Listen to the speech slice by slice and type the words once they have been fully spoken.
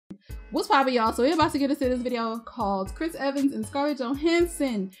What's poppin', y'all? So we're about to get into this video called Chris Evans and Scarlett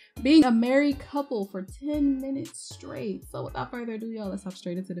Johansson being a married couple for 10 minutes straight. So without further ado, y'all, let's hop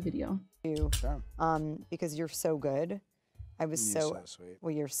straight into the video. Sure. Because you're so good. I was so sweet.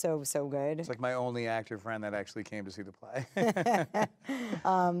 Well, you're so good. It's like my only actor friend that actually came to see the play.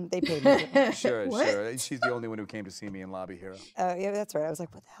 They paid me. Sure. She's the only one who came to see me in Lobby Hero. Oh, yeah, that's right. I was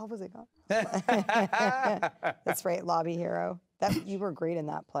like, what the hell was it called? That's right, Lobby Hero. You were great in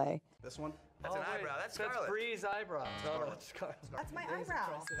that play. This one? That's an eyebrow. That's Scarlett. That's Bree's eyebrow. That's my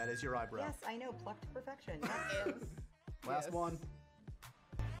eyebrow. That is your eyebrow. Yes, I know. Plucked to perfection. Last one.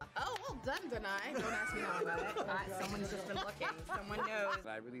 Oh, well done, Denai. Don't ask me how about it. Someone's just been looking. Someone knows.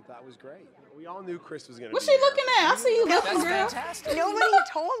 I really thought was great. We all knew Chris was gonna. What's she looking at? I see you looking, girl. That's fantastic. Nobody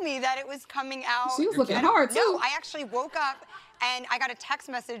told me that it was coming out. She was looking hard, too. No, I actually woke up and I got a text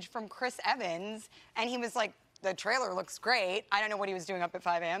message from Chris Evans, and he was like, the trailer looks great. I don't know what he was doing up at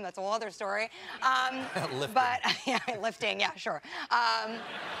 5 a.m. That's a whole other story. Lifting. But, yeah, lifting, yeah, sure.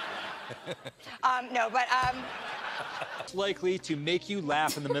 It's likely to make you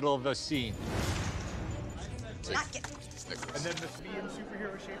laugh in the middle of a scene. And then the being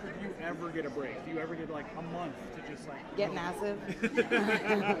superhero shaper, do you ever get a break? Do you ever get like a month to just like Get massive?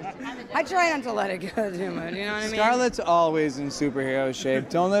 I try not to let it go too much, you know what I mean? Scarlett's always in superhero shape.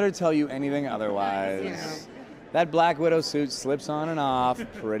 Don't let her tell you anything otherwise. You know. That Black Widow suit slips on and off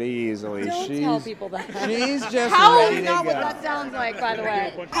pretty easily. Don't tell people that. She's just How ready is to Not go. what that sounds like, by the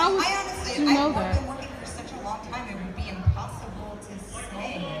way. How would you know I've that? been working for such a long time, it would be impossible to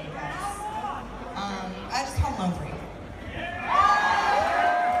say, I guess. I just home alone for you.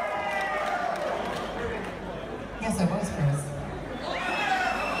 Yes, I was, Chris.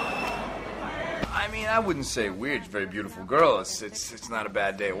 I mean, I wouldn't say weird. She's a very beautiful girl. It's not a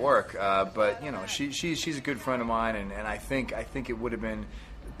bad day at work. But you know, she's a good friend of mine, and I think it would have been.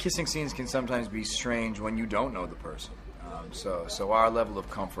 Kissing scenes can sometimes be strange when you don't know the person. So our level of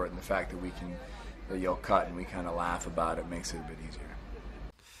comfort and the fact that we can, cut and we kind of laugh about it makes it a bit easier.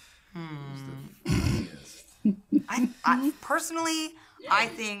 I personally, I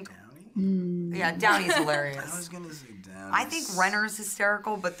think, yeah, Downey's hilarious. I was gonna say down. I think Renner's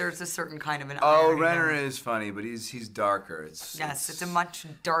hysterical, but there's a certain kind of an Oh, irony Renner there. is funny, but he's darker. It's a much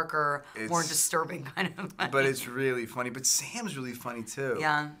darker, more it's- disturbing kind of funny. But it's really funny. But Sam's really funny too.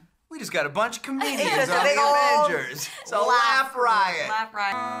 Yeah. We just got a bunch of comedians It's just a on big the old Avengers. It's a laugh riot. Laugh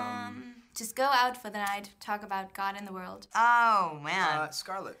riot. Just go out for the night, talk about God and the world. Oh, man.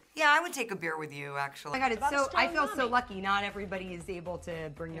 Scarlett. Yeah, I would take a beer with you, actually. Oh my God, I feel so lucky. Not everybody is able to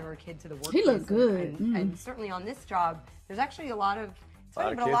bring their kid to the workplace. He looked good. And certainly on this job, there's actually a lot of. It's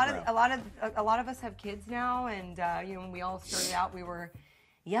funny, but a lot of us have kids now, and when we all started out, we were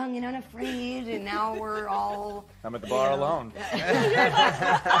young and unafraid, and now we're all. I'm at the bar alone.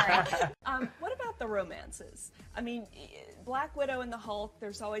 What about the romances? I mean, Black Widow and the Hulk,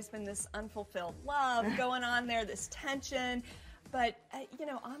 there's always been this unfulfilled love going on there, this tension. But,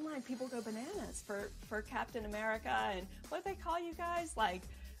 online people go bananas for Captain America, and what do they call you guys? Like,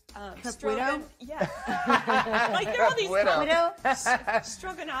 Widow? Yeah. Like, there are all these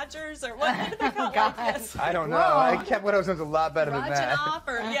Stroganodgers, or what do they call it? Like this? I don't know. Cap Widow sounds a lot better than that. Rajanoff,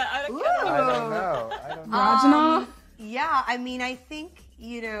 or, yeah, I don't know. Rajanoff? Yeah, I mean, I think,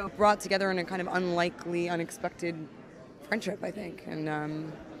 brought together in a kind of unlikely, unexpected friendship, I think, and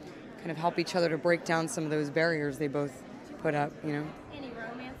kind of help each other to break down some of those barriers they both put up, Any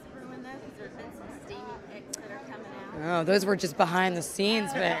romance ruin though? Because there's been some steamy pics that are coming out. Oh, those were just behind the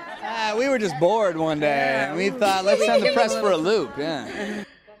scenes, but We were just bored one day, and we thought, let's send the press for a loop. Yeah. Does it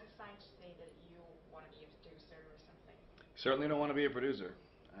sign to say that you want to be a producer or something? Certainly don't want to be a producer.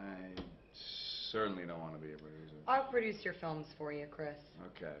 I certainly don't want to be a producer. I'll produce your films for you, Chris.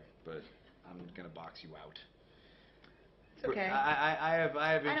 Okay, but I'm gonna box you out. It's okay. I have.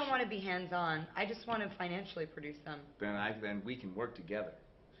 I don't want to be hands-on. I just want to financially produce them. Then we can work together.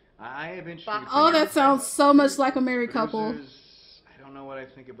 I have interest. Oh, that sounds so much like a married couple. I don't know what I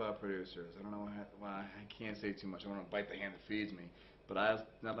think about producers. I don't know. I can't say too much. I don't want to bite the hand that feeds me. But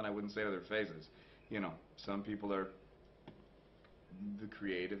nothing I wouldn't say to their faces. Some people are the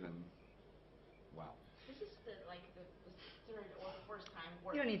creative and wow. This is the third or fourth time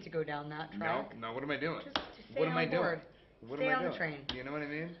working. You don't need to go down that track. No. What am I doing? Just stay What am I on doing? board. What Stay am I on doing? the train. You know what I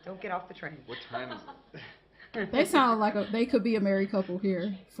mean? Don't get off the train. What time is it? They sound like they could be a married couple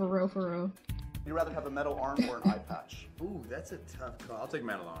here. For real, for real. You'd rather have a metal arm or an eye patch? Ooh, that's a tough call. I'll take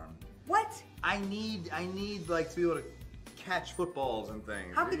metal arm. What? I need like to be able to catch footballs and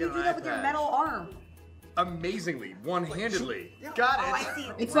things. How could you do that with your metal arm? amazingly, one-handedly. Got it. Oh, I see.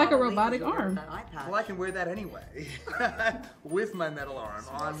 It's like a robotic arm. Well, I can wear that anyway. With my metal arm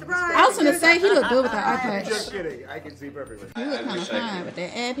on. Surprise. I was gonna say he looked good with that eye patch. Just kidding. I can see perfectly. You look kind of fine with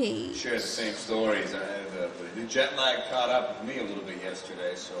that eye patch. Share the same stories. The jet lag caught up with me a little bit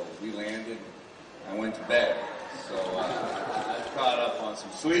yesterday, so we landed. I went to bed, so I caught up on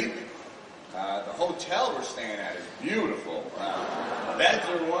some sleep. The hotel we're staying at is beautiful. Beds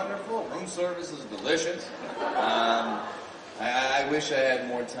are wonderful. Room service is delicious. I wish I had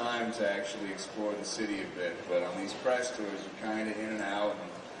more time to actually explore the city a bit, but on these press tours, you're kind of in and out, and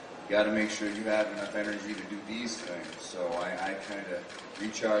you got to make sure you have enough energy to do these things. So I kind of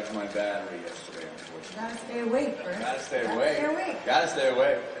recharged my battery yesterday, unfortunately. Gotta stay awake, Chris. Gotta stay awake. Gotta stay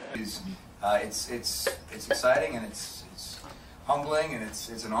awake. It's exciting and it's humbling and it's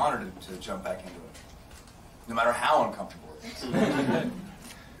an honor to jump back into it, no matter how uncomfortable it is. Le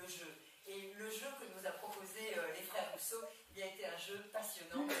jeu que nous a proposé les frères Rousseau, il a été un jeu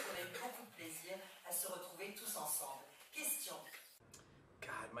passionnant parce qu'on a eu beaucoup de plaisir à se retrouver tous ensemble. Question.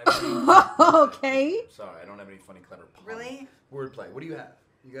 God, my Okay. Sorry, I don't have any funny, clever puns. Really? Wordplay. What do you have?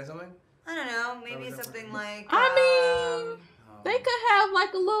 You got something? I don't know. Maybe something like. I mean, they could have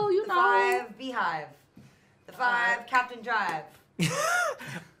like a little, you the know. 5 Beehive. The 5 Captain Jive.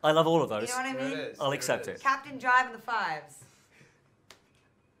 I love all of those. You know what I mean? I'll accept it. Captain Jive and the 5s.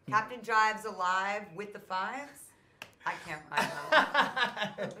 Captain Jive's alive with the 5s. I can't.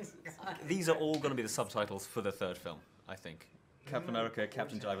 These are all going to be the subtitles for the third film, I think. Captain America,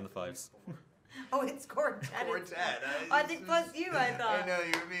 Captain Jive, and the 5s. Oh, it's Quartet. Quartet. I think plus you, I thought. I know,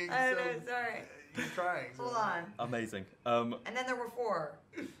 you're being I so... know, sorry. You're trying. Hold on. Amazing. And then there were 4.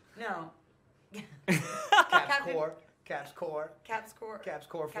 No. Caps Core. Caps Core. Caps Core 4. Caps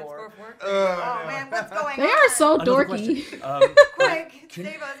Core 4? Oh, Oh, man, what's going on? They are so Another dorky. Quick,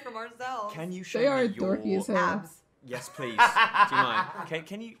 save us from ourselves. Can you show They are me your dorky as hell. Abs. Yes, please. Do you mind?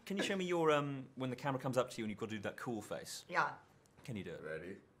 Can you show me your when the camera comes up to you and you've got to do that cool face? Yeah. Can you do it?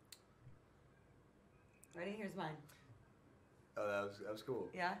 Ready? Ready? Here's mine. Oh, that was cool.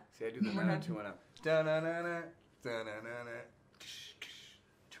 Yeah? See, I do the 90210. Da-na-na-na, da-na-na-na.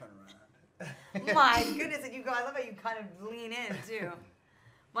 Turn around. My goodness, and you go. I love how you kind of lean in too.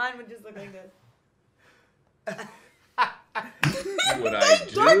 Mine would just look like this. What I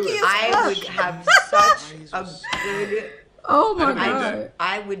do? I would have such a good. Oh my god!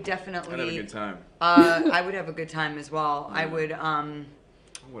 I would definitely. I'd have a good time. I would have a good time as well. I would.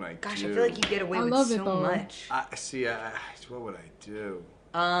 What I Gosh, do? I feel like you get away with so much. What would I do?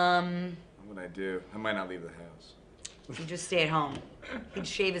 What would I do? I might not leave the house. He'd just stay at home. He'd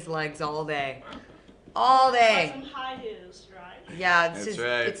shave his legs all day. All day. Some high heels, right? Yeah, it's That's his,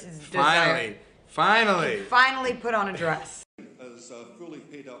 right. it's his Finally. desire. Finally. He finally put on a dress. As a fully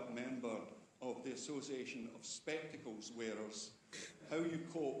paid up member of the Association of Spectacles Wearers, how you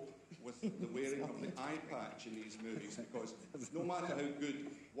cope with the wearing of the eye patch in these movies, because no matter how good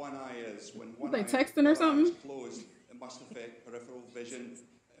one eye is, when one eye texting or something? is closed, it must affect peripheral vision.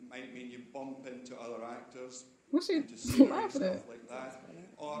 It might mean you bump into other actors. What's she laughing at? Stuff like that.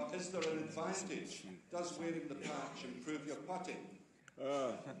 Or is there an advantage? Does wearing the patch improve your putting?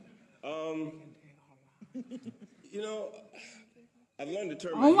 You know, I've learned to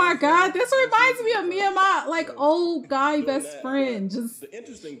turn. Oh my god, this reminds me of me and my like old guy best friend. Just the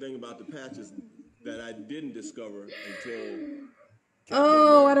interesting thing about the patches that I didn't discover until.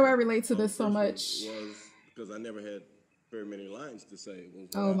 Why do I relate to this so much? Was because I never had very many lines to say.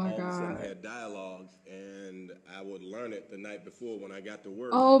 Oh my all of a sudden god. had dialogue, and I would learn it the night before when I got to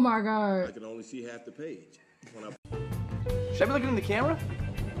work. Oh my god. I could only see half the page. Should I be looking in the camera?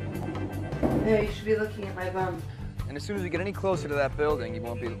 No, you should be looking at my bum. And as soon as we get any closer to that building, you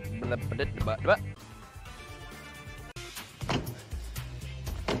won't be.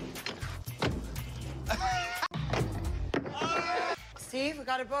 Steve, we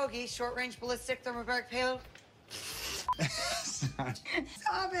got a bogey. Short-range ballistic thermobaric payload.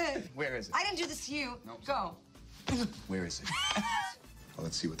 Stop it. Where is it? I didn't do this to you. No. Go. Where is it? Well,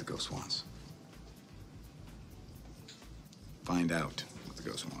 let's see what the ghost wants. Find out what the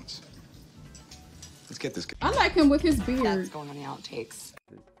ghost wants. Let's get this guy. I like him with his beard. That's going on the outtakes.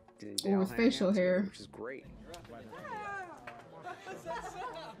 Or with facial hair. Which is great.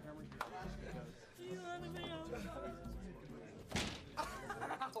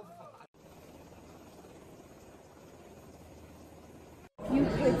 You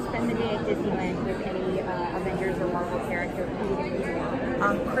could spend the day at Disneyland with any Avengers or Marvel character. Who would you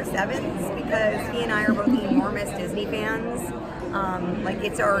choose? Chris Evans, because he and I are both enormous Disney fans. Like,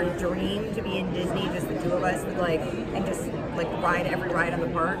 it's our dream to be in Disney, just the two of us, and just ride every ride on the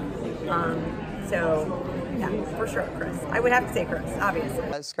park. So, yeah, for sure, Chris. I would have to say Chris,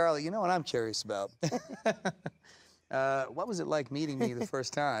 obviously. Scarlett, you know what I'm curious about? What was it like meeting me the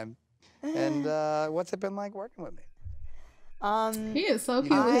first time? And what's it been like working with me? He is so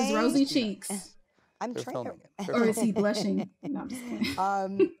cute with his rosy cheeks. I'm They're trying filming to. it. Or is he blushing? No, I'm just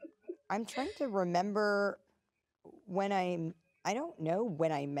kidding. I'm trying to remember when I don't know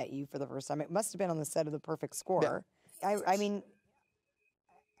when I met you for the first time. It must have been on the set of The Perfect Score. Yeah. I mean,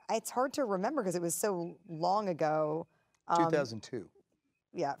 it's hard to remember because it was so long ago. 2002.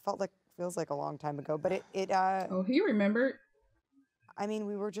 Yeah, it feels like a long time ago. But it oh, he remembered. I mean,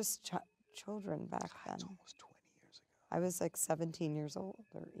 we were just children back then. It's almost 20 years ago. I was like 17 years old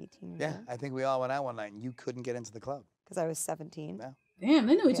or 18 years Yeah, old. I think we all went out one night and you couldn't get into the club. Because I was 17. Yeah. Damn,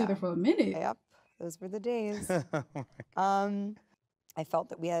 they knew each other for a minute. Yep, those were the days. I felt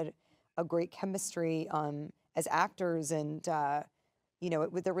that we had a great chemistry as actors, and you know,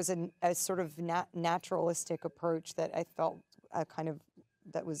 there was a sort of naturalistic approach that I felt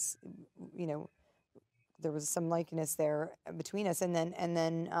that was, you know, there was some likeness there between us, and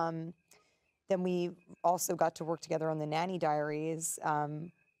then we also got to work together on the Nanny Diaries,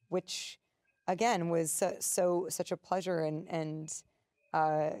 which again was such a pleasure and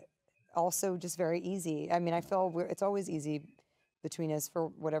also just very easy. I mean, I feel it's always easy between us for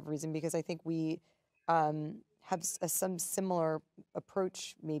whatever reason, because I think we have some similar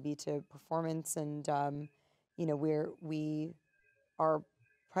approach maybe to performance, and you know, we are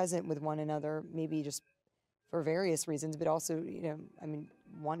present with one another, maybe just for various reasons, but also, you know, I mean,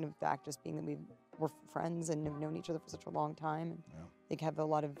 one of the factors being that we're friends and have known each other for such a long time, and they have a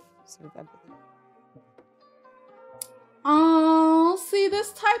lot of sort of empathy. Oh, see,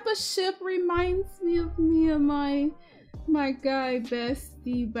 this type of ship reminds me of my guy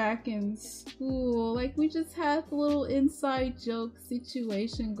bestie back in school. Like, we just had the little inside joke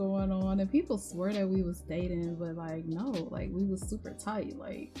situation going on, and people swear that we was dating, but like, no, like, we was super tight.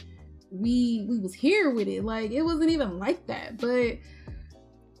 Like, we was here with it. Like, it wasn't even like that. But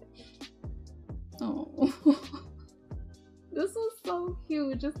oh, this was so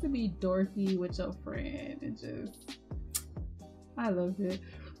cute, just to be dorky with your friend, and just, I loved it.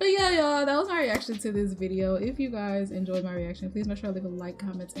 But yeah, y'all, that was my reaction to this video. If you guys enjoyed my reaction, please make sure to leave a like,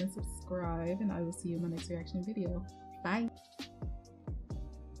 comment, and subscribe, and I will see you in my next reaction video. Bye.